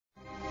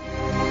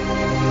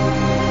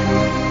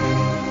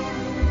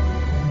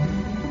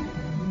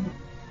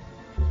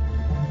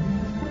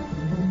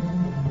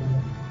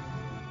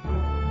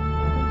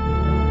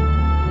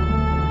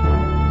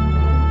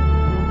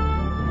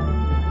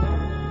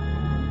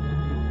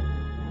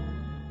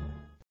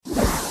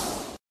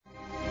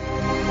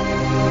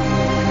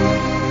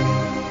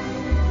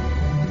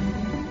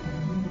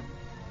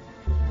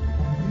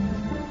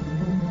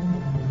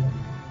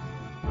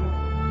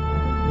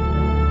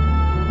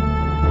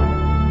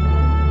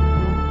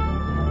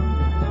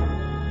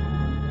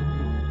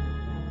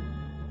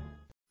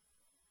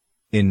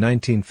In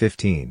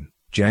 1915,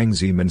 Jiang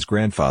Zemin's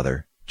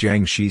grandfather,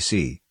 Jiang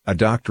Shixi, a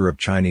doctor of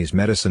Chinese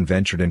medicine,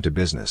 ventured into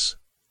business.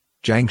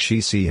 Jiang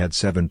Shixi had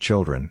 7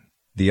 children.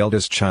 The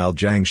eldest child,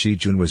 Jiang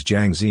Shijun, was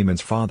Jiang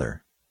Zemin's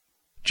father.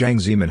 Jiang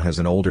Zemin has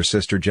an older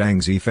sister, Jiang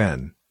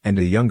Zifen, and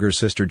a younger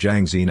sister,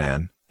 Jiang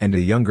Zinan, and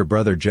a younger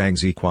brother, Jiang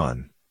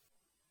Ziquan.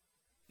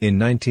 In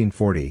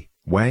 1940,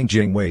 Wang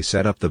Jingwei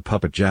set up the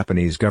puppet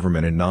Japanese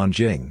government in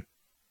Nanjing.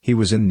 He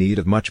was in need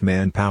of much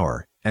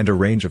manpower, and a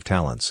range of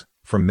talents,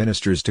 from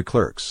ministers to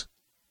clerks.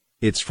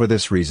 It's for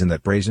this reason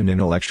that brazen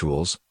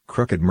intellectuals,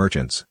 crooked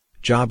merchants,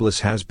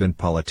 jobless has-been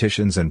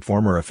politicians and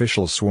former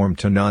officials swarmed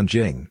to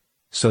Nanjing.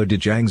 So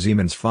did Jiang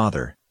Zemin's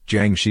father,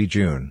 Jiang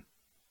Shijun.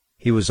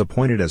 He was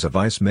appointed as a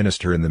vice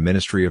minister in the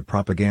Ministry of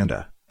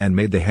Propaganda, and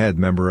made the head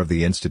member of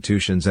the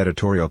institution's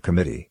editorial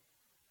committee.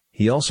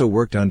 He also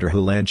worked under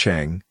Hu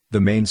Lancheng,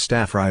 the main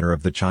staff writer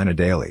of the China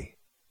Daily.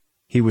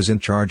 He was in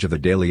charge of the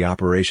daily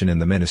operation in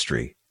the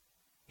ministry.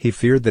 He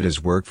feared that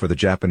his work for the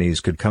Japanese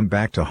could come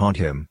back to haunt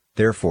him,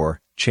 therefore,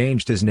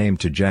 changed his name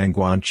to Jiang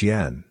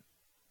Guanqian.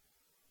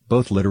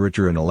 Both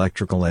literature and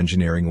electrical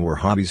engineering were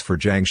hobbies for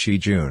Jiang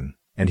Shijun,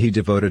 and he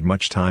devoted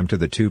much time to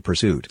the two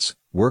pursuits,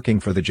 working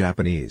for the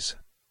Japanese.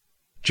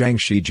 Jiang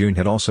Shijun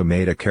had also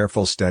made a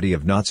careful study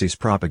of Nazis'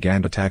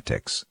 propaganda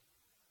tactics.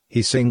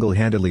 He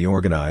single-handedly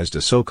organized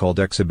a so-called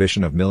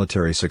exhibition of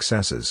military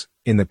successes,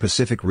 in the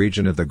Pacific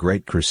region of the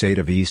Great Crusade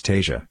of East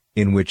Asia,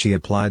 in which he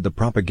applied the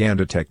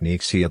propaganda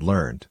techniques he had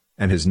learned,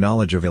 and his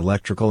knowledge of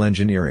electrical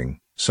engineering,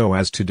 so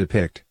as to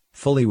depict,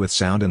 fully with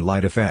sound and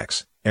light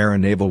effects, air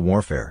and naval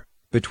warfare,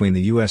 between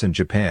the US and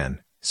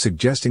Japan,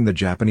 suggesting the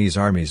Japanese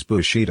Army's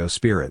Bushido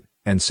spirit,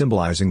 and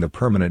symbolizing the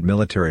permanent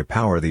military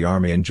power the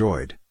Army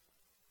enjoyed.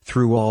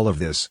 Through all of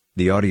this,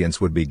 the audience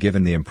would be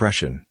given the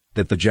impression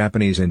that the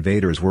Japanese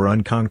invaders were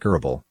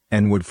unconquerable,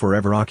 and would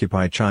forever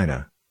occupy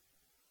China.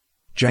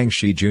 Jiang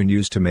Shijun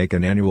used to make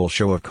an annual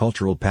show of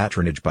cultural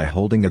patronage by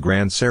holding a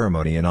grand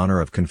ceremony in honor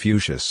of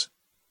Confucius.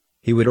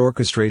 He would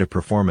orchestrate a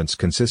performance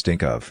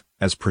consisting of,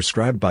 as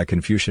prescribed by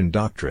Confucian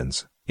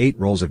doctrines, 8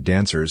 roles of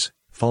dancers,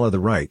 follow the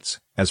rites,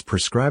 as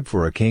prescribed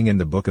for a king in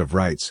the Book of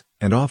Rites,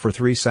 and offer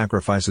 3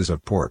 sacrifices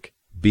of pork,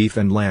 beef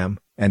and lamb,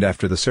 and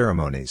after the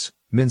ceremonies,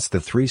 mince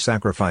the 3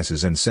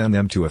 sacrifices and send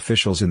them to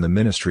officials in the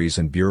ministries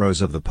and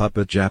bureaus of the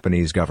puppet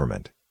Japanese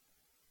government.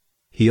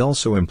 He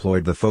also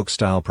employed the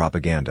folk-style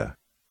propaganda.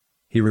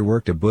 He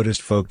reworked a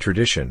Buddhist folk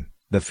tradition,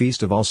 the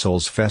Feast of All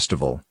Souls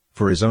Festival,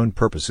 for his own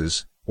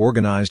purposes,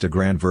 organized a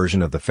grand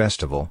version of the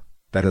festival,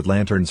 that had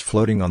lanterns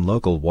floating on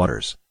local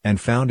waters, and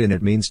found in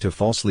it means to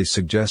falsely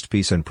suggest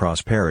peace and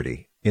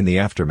prosperity, in the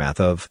aftermath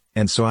of,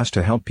 and so as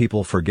to help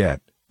people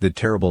forget, the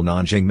terrible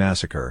Nanjing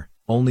massacre,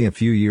 only a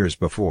few years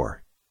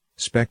before.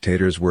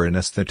 Spectators were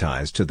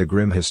anesthetized to the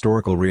grim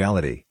historical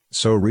reality,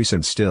 so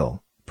recent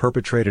still,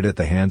 perpetrated at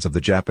the hands of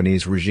the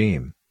Japanese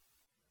regime.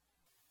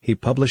 He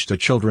published a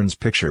children's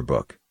picture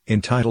book,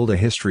 entitled A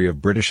History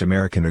of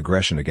British-American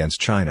Aggression Against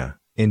China,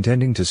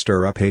 intending to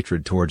stir up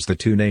hatred towards the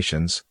two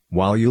nations,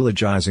 while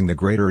eulogizing the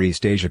greater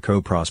East Asia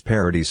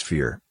co-prosperity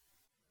sphere.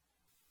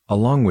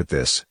 Along with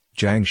this,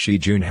 Jiang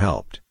Shijun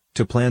helped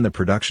to plan the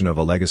production of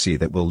A Legacy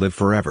That Will Live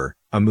Forever,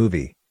 a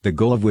movie, the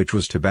goal of which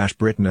was to bash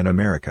Britain and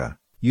America.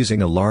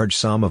 Using a large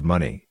sum of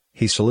money,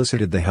 he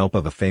solicited the help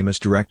of a famous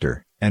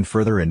director, and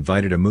further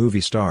invited a movie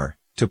star,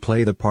 to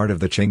play the part of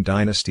the Qing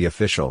dynasty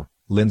official,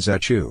 Lin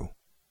Zechu.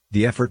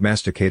 The effort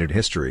masticated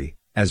history,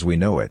 as we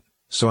know it,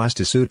 so as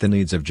to suit the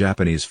needs of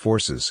Japanese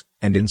forces,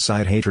 and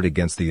incite hatred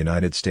against the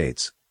United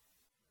States.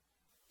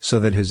 So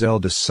that his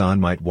eldest son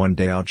might one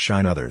day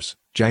outshine others,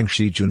 Jiang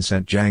Shijun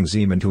sent Jiang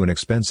Zemin to an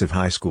expensive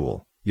high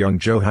school,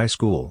 Yangzhou High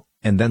School,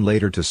 and then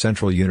later to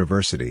Central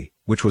University,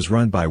 which was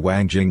run by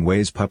Wang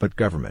Jingwei's puppet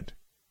government.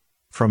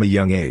 From a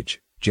young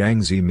age,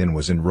 Jiang Zemin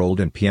was enrolled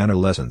in piano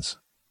lessons.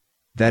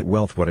 That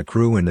wealth would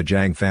accrue in the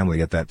Jiang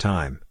family at that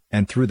time,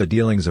 and through the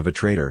dealings of a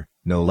traitor,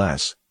 no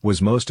less,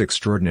 was most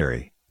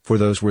extraordinary, for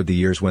those were the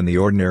years when the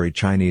ordinary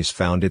Chinese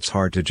found it's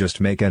hard to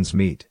just make ends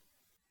meet.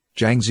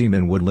 Jiang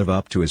Zemin would live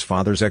up to his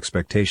father's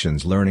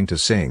expectations, learning to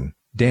sing,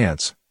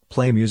 dance,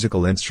 play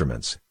musical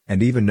instruments,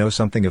 and even know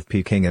something of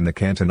Peking and the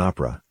Canton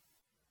Opera.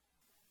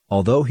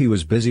 Although he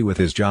was busy with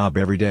his job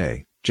every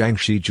day, Jiang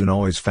Shijun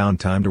always found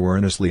time to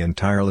earnestly and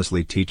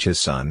tirelessly teach his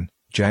son,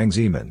 Jiang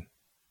Zemin.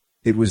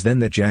 It was then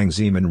that Jiang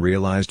Zemin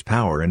realized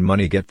power and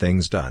money get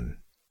things done.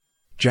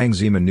 Jiang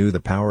Zemin knew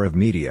the power of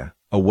media,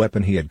 a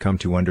weapon he had come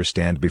to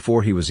understand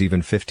before he was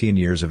even 15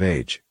 years of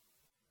age.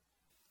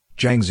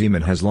 Jiang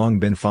Zemin has long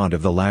been fond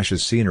of the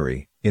lashes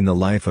scenery, in the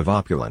life of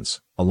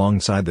opulence,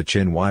 alongside the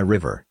Qinhuai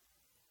River.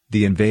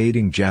 The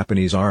invading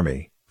Japanese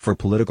army, for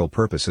political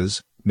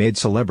purposes, made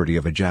celebrity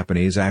of a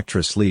Japanese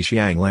actress Li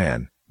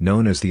Xianglan,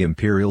 known as the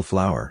Imperial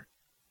Flower.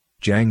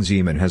 Jiang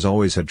Zemin has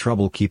always had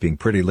trouble keeping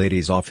pretty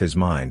ladies off his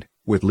mind,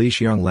 with Li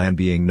Xianglan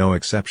being no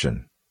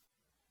exception.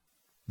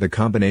 The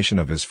combination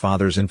of his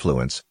father's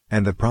influence,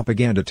 and the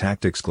propaganda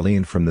tactics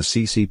gleaned from the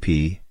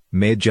CCP,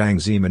 made Jiang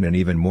Zemin an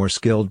even more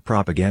skilled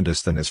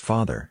propagandist than his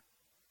father.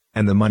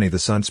 And the money the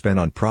son spent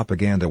on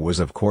propaganda was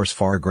of course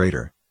far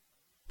greater.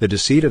 The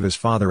deceit of his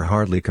father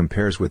hardly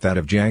compares with that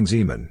of Jiang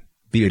Zemin,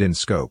 be it in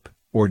scope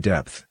or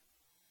depth.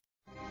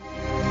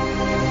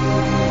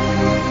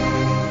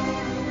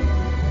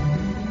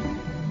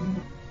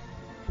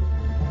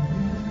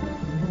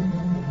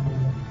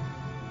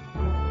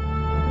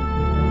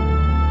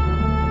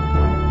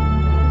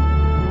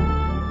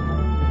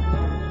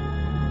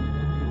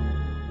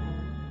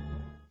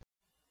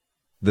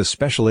 The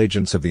special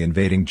agents of the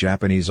invading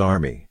Japanese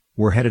army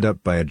were headed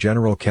up by a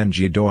General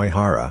Kenji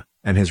Doihara,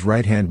 and his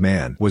right-hand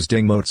man was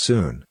Ding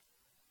Motsun.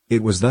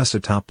 It was thus a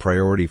top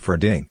priority for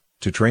Ding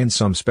to train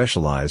some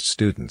specialized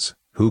students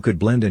who could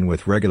blend in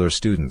with regular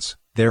students,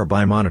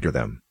 thereby monitor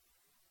them.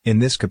 In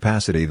this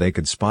capacity they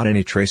could spot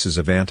any traces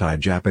of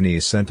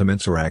anti-Japanese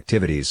sentiments or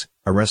activities,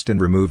 arrest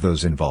and remove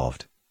those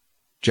involved.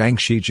 Jiang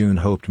Shijun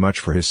hoped much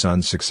for his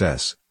son's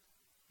success.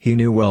 He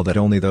knew well that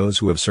only those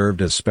who have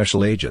served as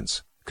special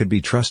agents could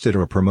be trusted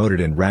or promoted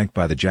in rank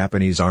by the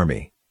Japanese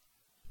army.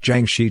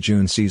 Jiang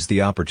Shijun seized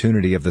the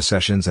opportunity of the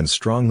sessions and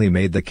strongly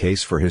made the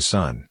case for his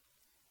son.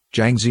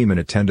 Jiang Zemin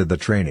attended the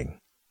training.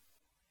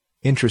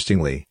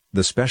 Interestingly,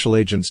 the special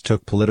agents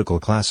took political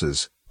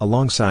classes,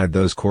 alongside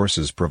those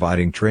courses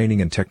providing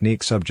training and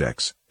technique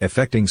subjects,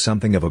 effecting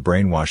something of a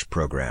brainwash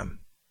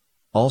program.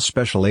 All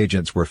special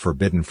agents were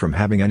forbidden from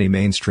having any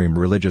mainstream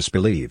religious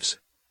beliefs.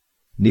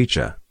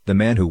 Nietzsche, the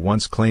man who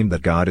once claimed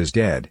that God is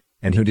dead,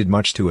 and who did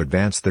much to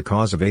advance the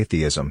cause of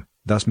atheism,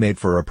 thus made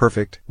for a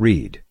perfect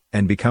read,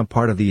 and become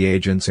part of the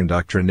agent's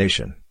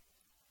indoctrination.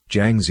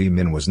 Jiang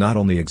Zemin was not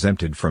only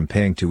exempted from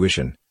paying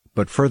tuition,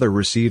 but further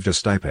received a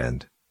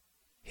stipend.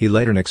 He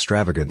led an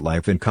extravagant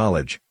life in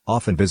college,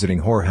 often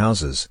visiting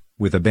whorehouses,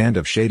 with a band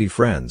of shady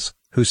friends,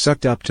 who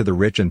sucked up to the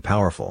rich and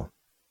powerful.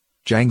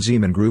 Jiang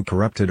Zemin grew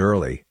corrupted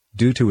early,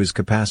 due to his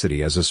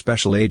capacity as a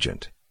special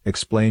agent,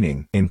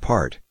 explaining, in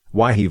part,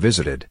 why he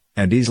visited,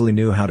 and easily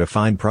knew how to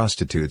find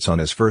prostitutes on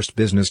his first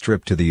business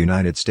trip to the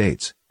United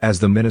States, as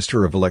the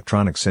Minister of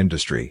Electronics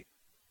Industry.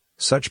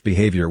 Such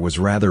behavior was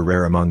rather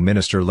rare among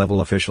minister-level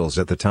officials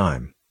at the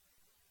time.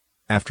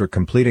 After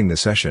completing the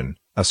session,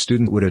 a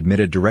student would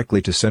admitted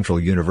directly to Central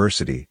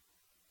University.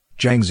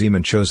 Jiang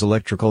Zemin chose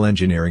electrical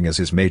engineering as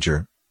his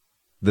major.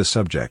 The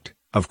subject,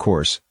 of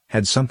course,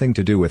 had something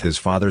to do with his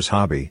father's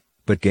hobby,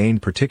 but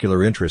gained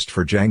particular interest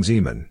for Jiang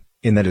Zemin,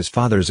 in that his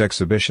father's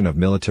exhibition of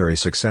military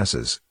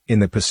successes, in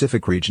the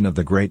Pacific region of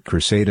the Great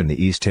Crusade in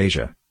the East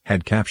Asia,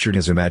 had captured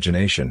his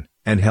imagination,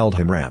 and held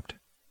him rapt.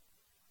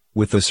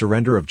 With the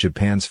surrender of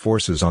Japan's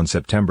forces on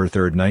September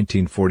 3,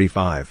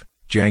 1945,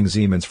 Jiang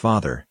Zemin's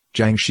father,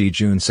 Jiang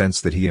Shijun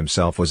sensed that he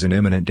himself was in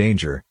imminent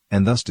danger,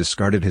 and thus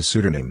discarded his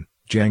pseudonym,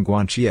 Jiang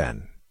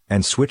Guanqian,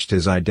 and switched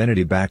his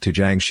identity back to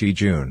Jiang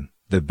Shijun,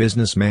 the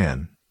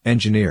businessman,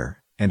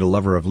 engineer, and a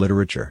lover of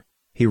literature.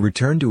 He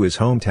returned to his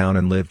hometown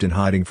and lived in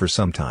hiding for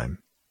some time.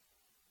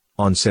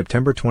 On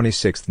September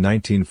 26,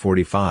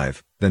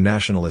 1945, the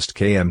nationalist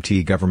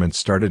KMT government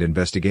started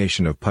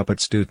investigation of puppet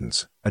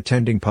students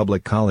attending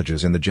public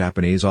colleges in the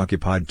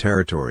Japanese-occupied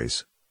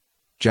territories.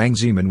 Jiang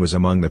Zemin was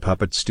among the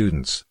puppet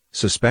students,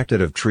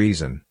 suspected of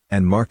treason,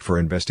 and marked for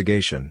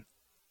investigation.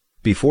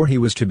 Before he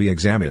was to be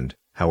examined,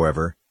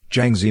 however,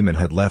 Jiang Zemin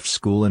had left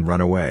school and run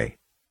away.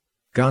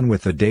 Gone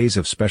with the days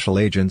of special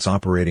agents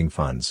operating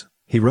funds,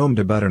 he roamed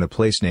about in a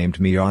place named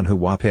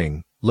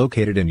Mianhuaping,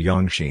 located in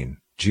Yongxin,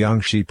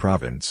 Jiangxi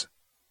province.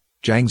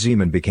 Jiang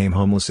Zemin became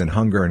homeless in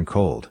hunger and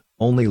cold,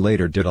 only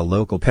later did a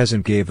local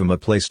peasant give him a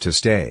place to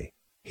stay.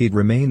 He'd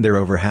remained there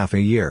over half a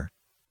year.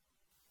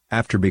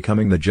 After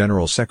becoming the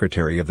general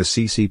secretary of the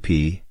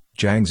CCP,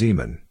 Jiang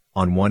Zemin,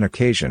 on one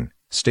occasion,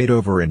 stayed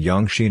over in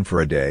Yongxin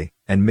for a day,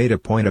 and made a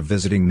point of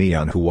visiting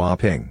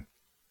Mianhuaping.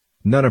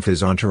 None of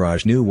his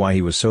entourage knew why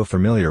he was so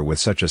familiar with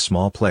such a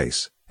small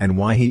place, and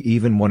why he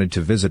even wanted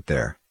to visit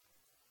there.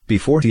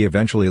 Before he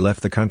eventually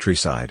left the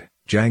countryside,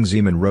 Jiang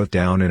Zemin wrote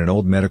down in an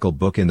old medical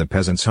book in the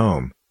peasant's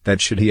home, that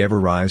should he ever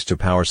rise to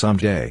power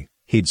someday,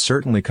 he'd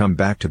certainly come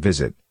back to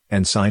visit,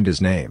 and signed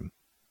his name.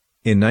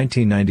 In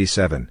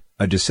 1997,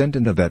 a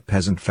descendant of that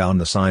peasant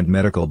found the signed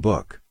medical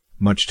book.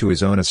 Much to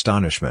his own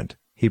astonishment,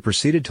 he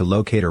proceeded to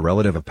locate a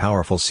relative of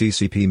powerful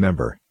CCP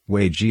member,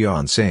 Wei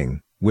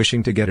Jiansing,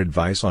 wishing to get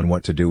advice on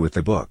what to do with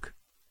the book.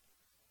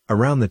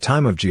 Around the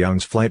time of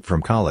Jiang's flight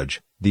from college,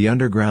 the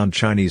underground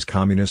Chinese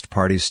Communist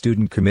Party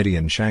Student Committee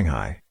in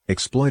Shanghai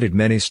exploited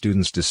many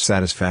students'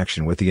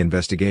 dissatisfaction with the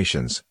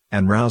investigations,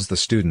 and roused the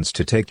students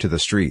to take to the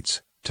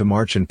streets, to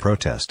march and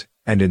protest,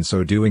 and in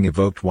so doing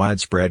evoked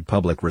widespread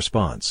public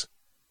response.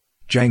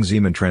 Jiang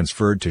Zemin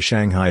transferred to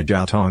Shanghai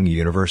Jiaotong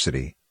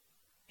University.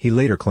 He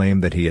later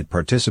claimed that he had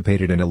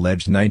participated in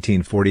alleged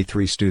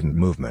 1943 student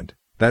movement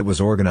that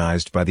was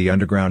organized by the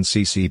underground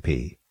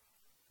CCP.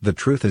 The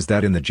truth is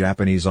that in the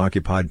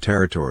Japanese-occupied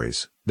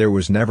territories, there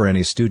was never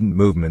any student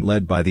movement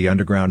led by the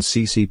underground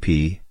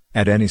CCP,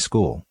 at any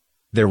school.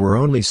 There were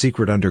only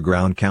secret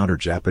underground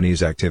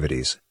counter-Japanese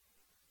activities.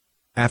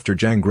 After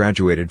Jiang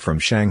graduated from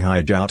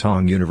Shanghai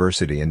Jiaotong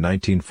University in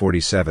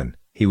 1947,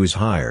 he was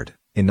hired,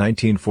 in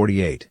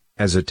 1948,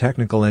 as a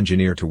technical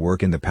engineer to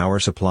work in the power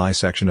supply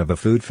section of a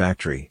food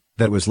factory,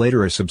 that was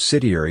later a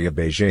subsidiary of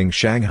Beijing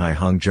Shanghai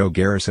Hangzhou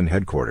Garrison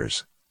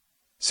Headquarters.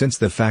 Since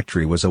the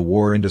factory was a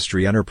war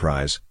industry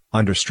enterprise,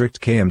 under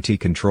strict KMT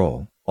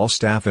control, all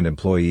staff and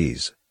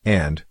employees,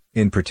 and,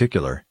 in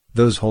particular,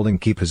 those holding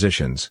key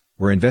positions,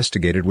 were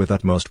investigated with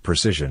utmost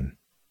precision.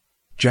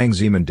 Jiang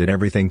Zemin did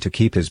everything to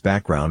keep his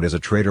background as a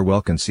traitor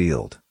well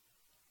concealed.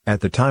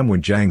 At the time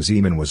when Jiang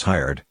Zemin was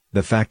hired,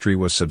 the factory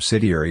was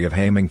subsidiary of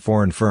Haming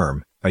Foreign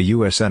Firm, a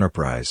U.S.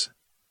 enterprise.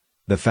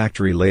 The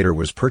factory later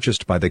was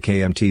purchased by the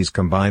KMT's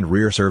Combined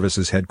Rear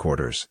Services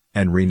Headquarters,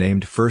 and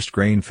renamed First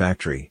Grain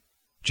Factory.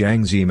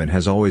 Jiang Zemin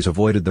has always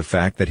avoided the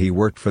fact that he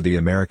worked for the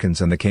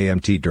Americans and the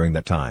KMT during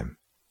that time.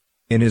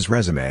 In his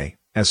resume,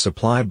 as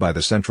supplied by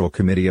the Central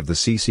Committee of the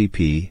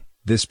CCP,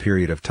 this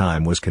period of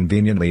time was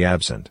conveniently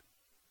absent.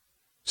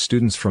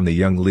 Students from the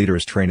Young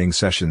Leaders training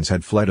sessions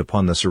had fled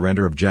upon the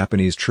surrender of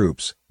Japanese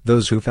troops.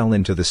 Those who fell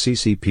into the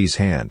CCP's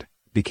hand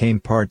became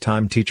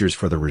part-time teachers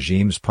for the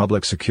regime's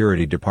public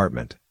security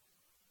department.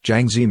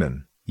 Jiang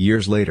Zemin,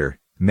 years later,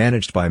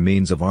 managed by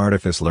means of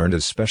artifice learned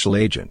as special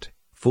agent,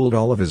 fooled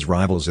all of his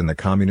rivals in the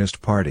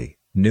Communist Party,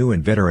 new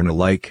and veteran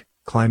alike,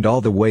 climbed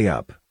all the way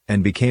up,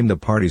 and became the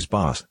party's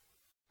boss.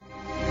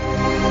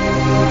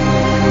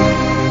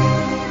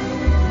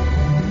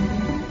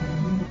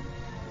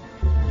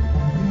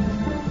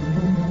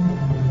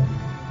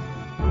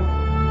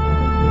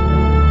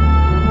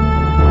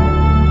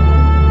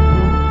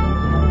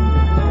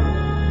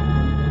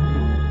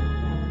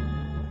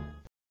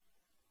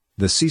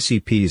 The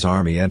CCP's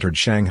army entered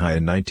Shanghai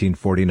in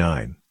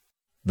 1949.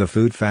 The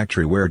food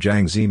factory where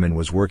Jiang Zemin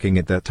was working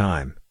at that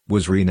time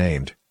was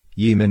renamed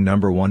Yimin No.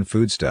 1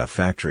 Foodstuff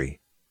Factory.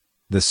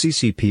 The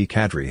CCP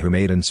cadre who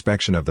made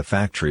inspection of the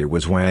factory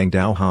was Wang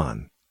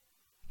Daohan.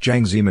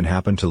 Jiang Zemin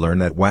happened to learn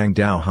that Wang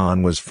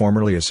Daohan was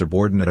formerly a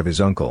subordinate of his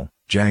uncle,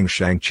 Jiang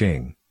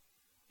Shangqing.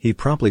 He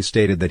promptly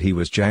stated that he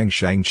was Jiang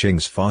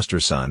Shangqing's foster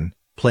son,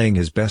 playing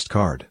his best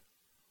card.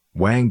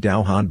 Wang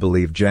Daohan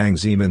believed Jiang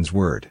Zemin's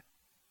word.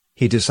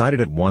 He decided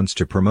at once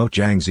to promote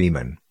Jiang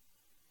Zemin.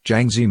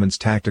 Jiang Zemin's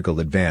tactical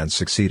advance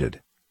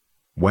succeeded.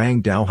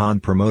 Wang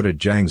Daohan promoted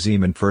Jiang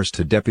Zemin first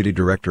to deputy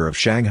director of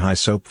Shanghai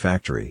Soap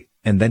Factory,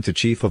 and then to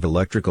chief of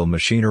electrical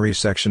machinery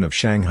section of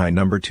Shanghai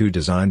No. 2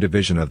 Design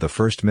Division of the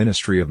First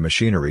Ministry of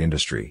Machinery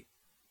Industry.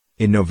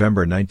 In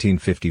November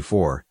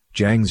 1954,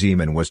 Jiang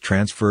Zemin was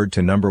transferred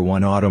to No.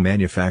 1 Auto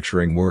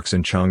Manufacturing Works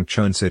in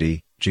Changchun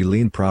City,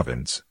 Jilin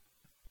Province.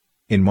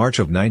 In March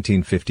of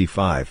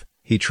 1955,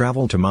 he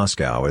traveled to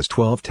Moscow as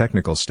 12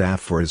 technical staff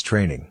for his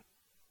training.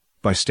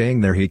 By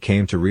staying there he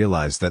came to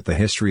realize that the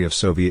history of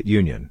Soviet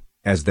Union,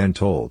 as then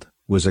told,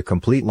 was a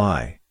complete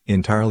lie,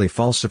 entirely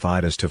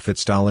falsified as to fit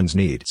Stalin's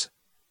needs.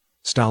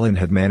 Stalin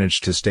had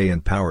managed to stay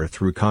in power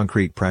through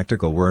concrete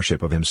practical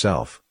worship of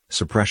himself,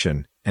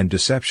 suppression, and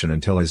deception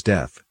until his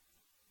death.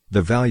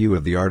 The value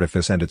of the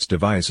artifice and its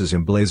devices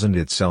emblazoned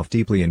itself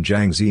deeply in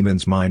Jiang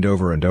Zemin's mind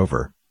over and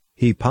over.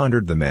 He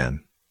pondered the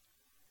man.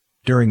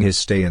 During his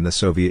stay in the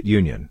Soviet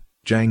Union,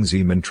 Jiang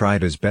Zemin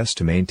tried his best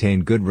to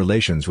maintain good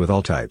relations with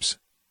all types.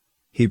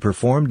 He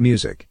performed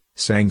music,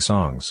 sang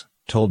songs,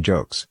 told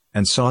jokes,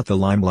 and sought the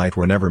limelight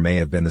whenever may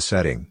have been the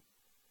setting.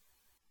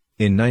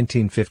 In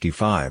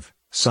 1955,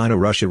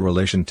 Sino-Russia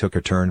relation took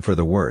a turn for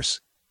the worse.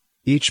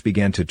 Each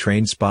began to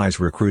train spies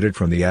recruited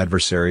from the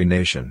adversary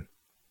nation.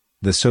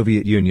 The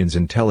Soviet Union's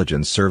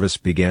intelligence service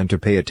began to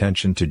pay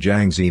attention to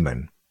Jiang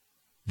Zemin.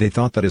 They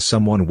thought that as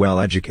someone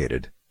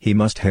well-educated, he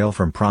must hail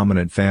from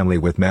prominent family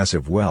with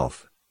massive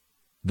wealth.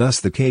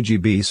 Thus the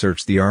KGB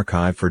searched the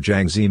archive for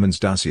Jiang Zemin's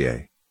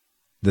dossier.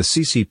 The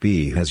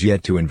CCP has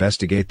yet to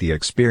investigate the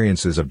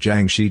experiences of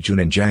Jiang Shijun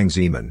and Jiang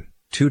Zemin,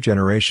 two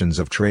generations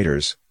of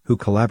traitors, who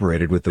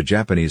collaborated with the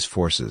Japanese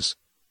forces.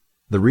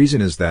 The reason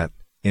is that,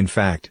 in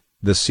fact,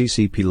 the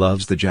CCP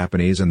loves the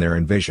Japanese and their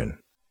invasion.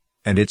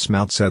 And it's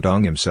Mao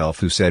Zedong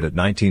himself who said at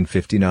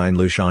 1959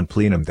 Lushan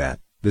plenum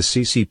that, the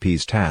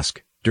CCP's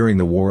task, during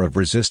the War of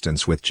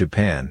Resistance with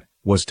Japan,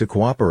 was to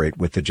cooperate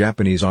with the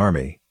Japanese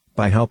army,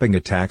 by helping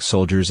attack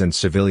soldiers and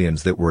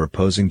civilians that were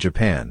opposing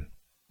Japan.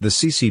 The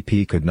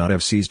CCP could not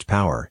have seized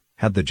power,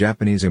 had the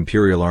Japanese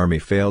Imperial Army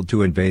failed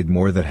to invade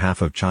more than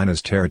half of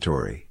China's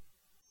territory.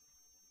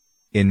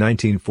 In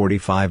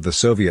 1945 the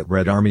Soviet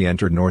Red Army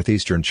entered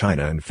northeastern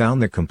China and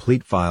found the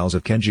complete files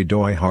of Kenji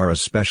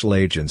Doihara's special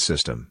agent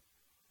system.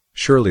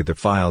 Surely the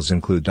files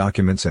include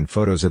documents and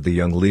photos of the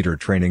young leader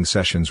training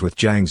sessions with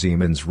Jiang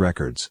Zemin's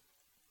records.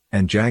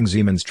 And Jiang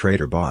Zemin's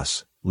traitor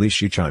boss, Li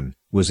Shichun,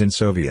 was in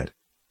Soviet.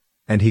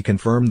 And he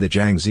confirmed that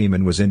Jiang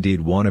Zemin was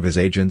indeed one of his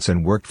agents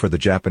and worked for the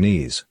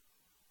Japanese.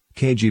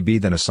 KGB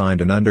then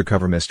assigned an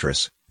undercover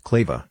mistress,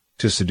 Kleva,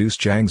 to seduce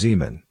Jiang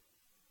Zemin.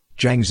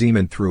 Jiang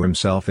Zemin threw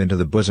himself into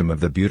the bosom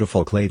of the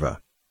beautiful Kleva.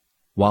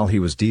 While he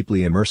was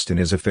deeply immersed in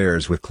his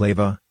affairs with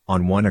Kleva,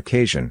 on one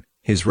occasion,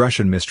 his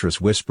Russian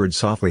mistress whispered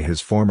softly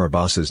his former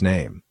boss's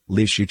name,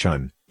 Li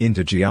Shichun,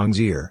 into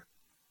Jiang's ear.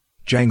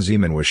 Jiang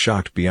Zemin was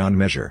shocked beyond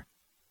measure.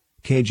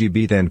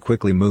 KGB then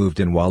quickly moved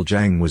in while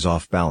Jiang was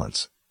off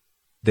balance.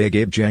 They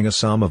gave Jiang a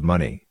sum of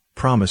money,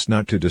 promised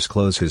not to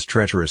disclose his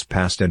treacherous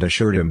past and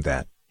assured him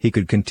that, He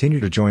could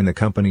continue to join the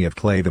company of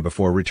Kleva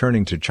before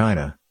returning to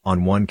China,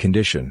 on one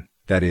condition,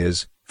 that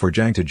is, for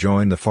Jiang to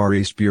join the Far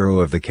East Bureau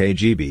of the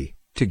KGB,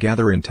 to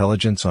gather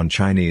intelligence on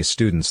Chinese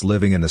students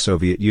living in the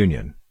Soviet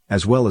Union,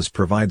 as well as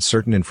provide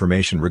certain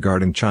information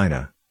regarding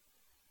China.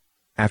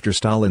 After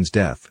Stalin's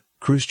death,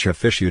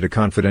 Khrushchev issued a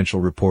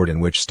confidential report in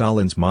which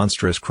Stalin's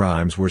monstrous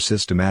crimes were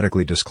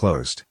systematically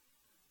disclosed.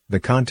 The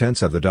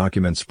contents of the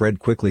document spread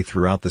quickly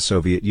throughout the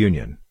Soviet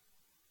Union.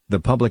 The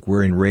public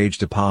were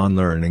enraged upon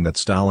learning that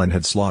Stalin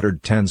had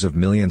slaughtered tens of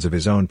millions of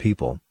his own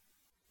people.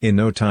 In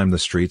no time the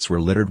streets were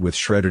littered with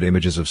shredded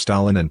images of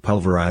Stalin and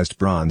pulverized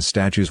bronze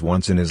statues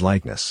once in his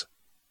likeness.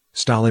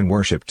 Stalin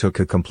worship took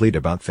a complete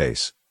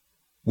about-face.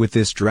 With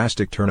this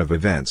drastic turn of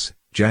events,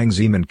 Jiang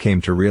Zemin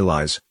came to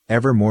realize,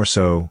 ever more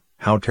so,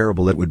 how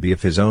terrible it would be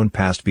if his own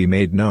past be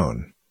made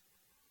known.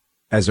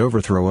 As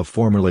overthrow of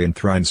formerly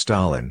enthroned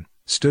Stalin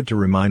stood to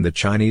remind the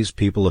Chinese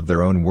people of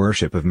their own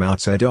worship of Mao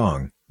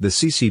Zedong, the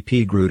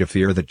CCP grew to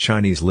fear that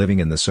Chinese living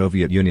in the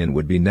Soviet Union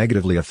would be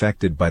negatively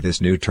affected by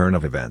this new turn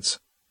of events.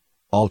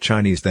 All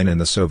Chinese then in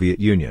the Soviet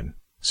Union,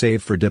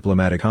 save for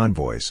diplomatic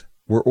envoys,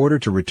 were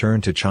ordered to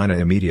return to China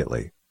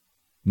immediately.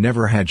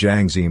 Never had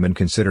Jiang Zemin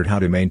considered how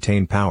to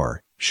maintain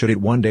power, should it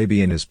one day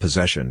be in his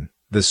possession.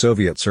 The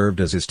Soviet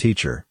served as his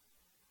teacher.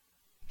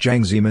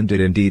 Jiang Zemin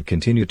did indeed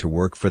continue to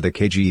work for the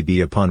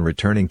KGB upon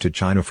returning to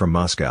China from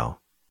Moscow.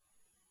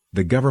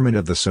 The government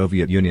of the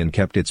Soviet Union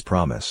kept its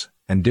promise,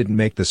 and didn't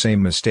make the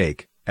same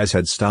mistake, as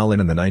had Stalin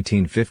in the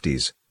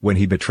 1950s, when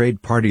he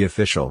betrayed party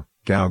official,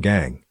 Gao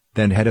Gang,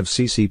 then head of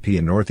CCP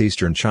in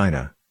northeastern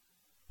China.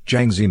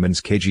 Jiang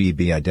Zemin's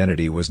KGB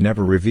identity was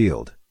never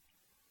revealed.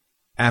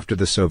 After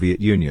the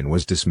Soviet Union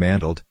was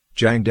dismantled,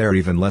 Jiang dared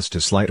even less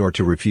to slight or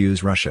to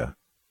refuse Russia.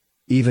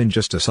 Even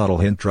just a subtle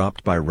hint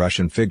dropped by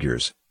Russian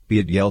figures, be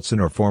it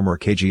Yeltsin or former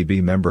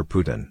KGB member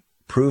Putin,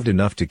 proved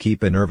enough to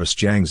keep a nervous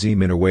Jiang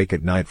Zemin awake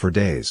at night for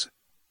days.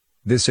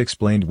 This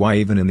explained why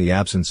even in the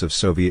absence of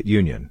Soviet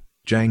Union,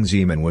 Jiang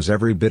Zemin was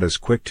every bit as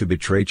quick to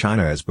betray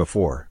China as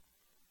before.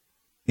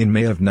 In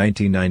May of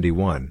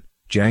 1991,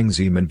 Jiang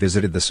Zemin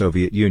visited the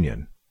Soviet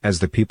Union. As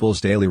the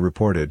People's Daily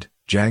reported,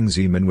 Jiang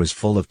Zemin was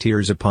full of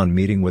tears upon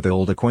meeting with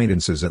old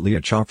acquaintances at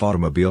Liachow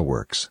Automobile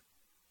Works.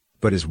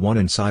 But as one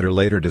insider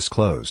later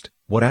disclosed,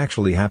 what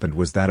actually happened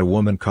was that a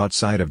woman caught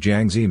sight of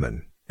Jiang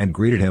Zemin, and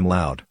greeted him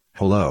loud,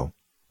 "Hello,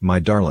 my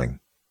darling."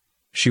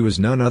 She was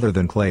none other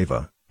than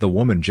Kleva, the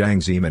woman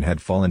Jiang Zemin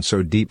had fallen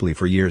so deeply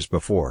for years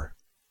before.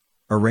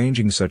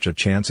 Arranging such a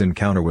chance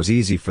encounter was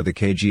easy for the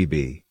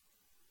KGB.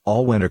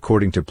 All went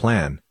according to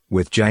plan,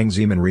 with Jiang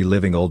Zemin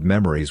reliving old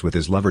memories with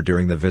his lover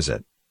during the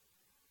visit.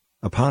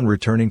 Upon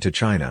returning to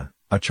China,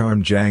 a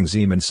charmed Jiang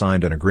Zemin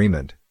signed an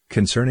agreement,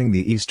 concerning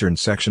the eastern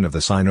section of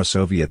the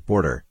Sino-Soviet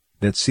border,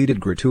 that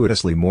ceded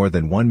gratuitously more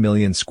than 1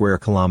 million square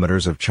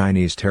kilometers of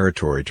Chinese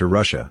territory to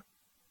Russia.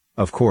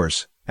 Of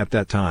course, at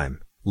that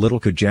time, little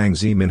could Jiang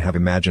Zemin have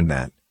imagined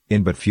that,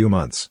 in but few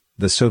months,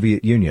 the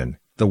Soviet Union,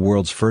 the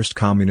world's first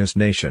communist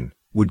nation,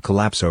 would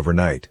collapse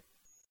overnight.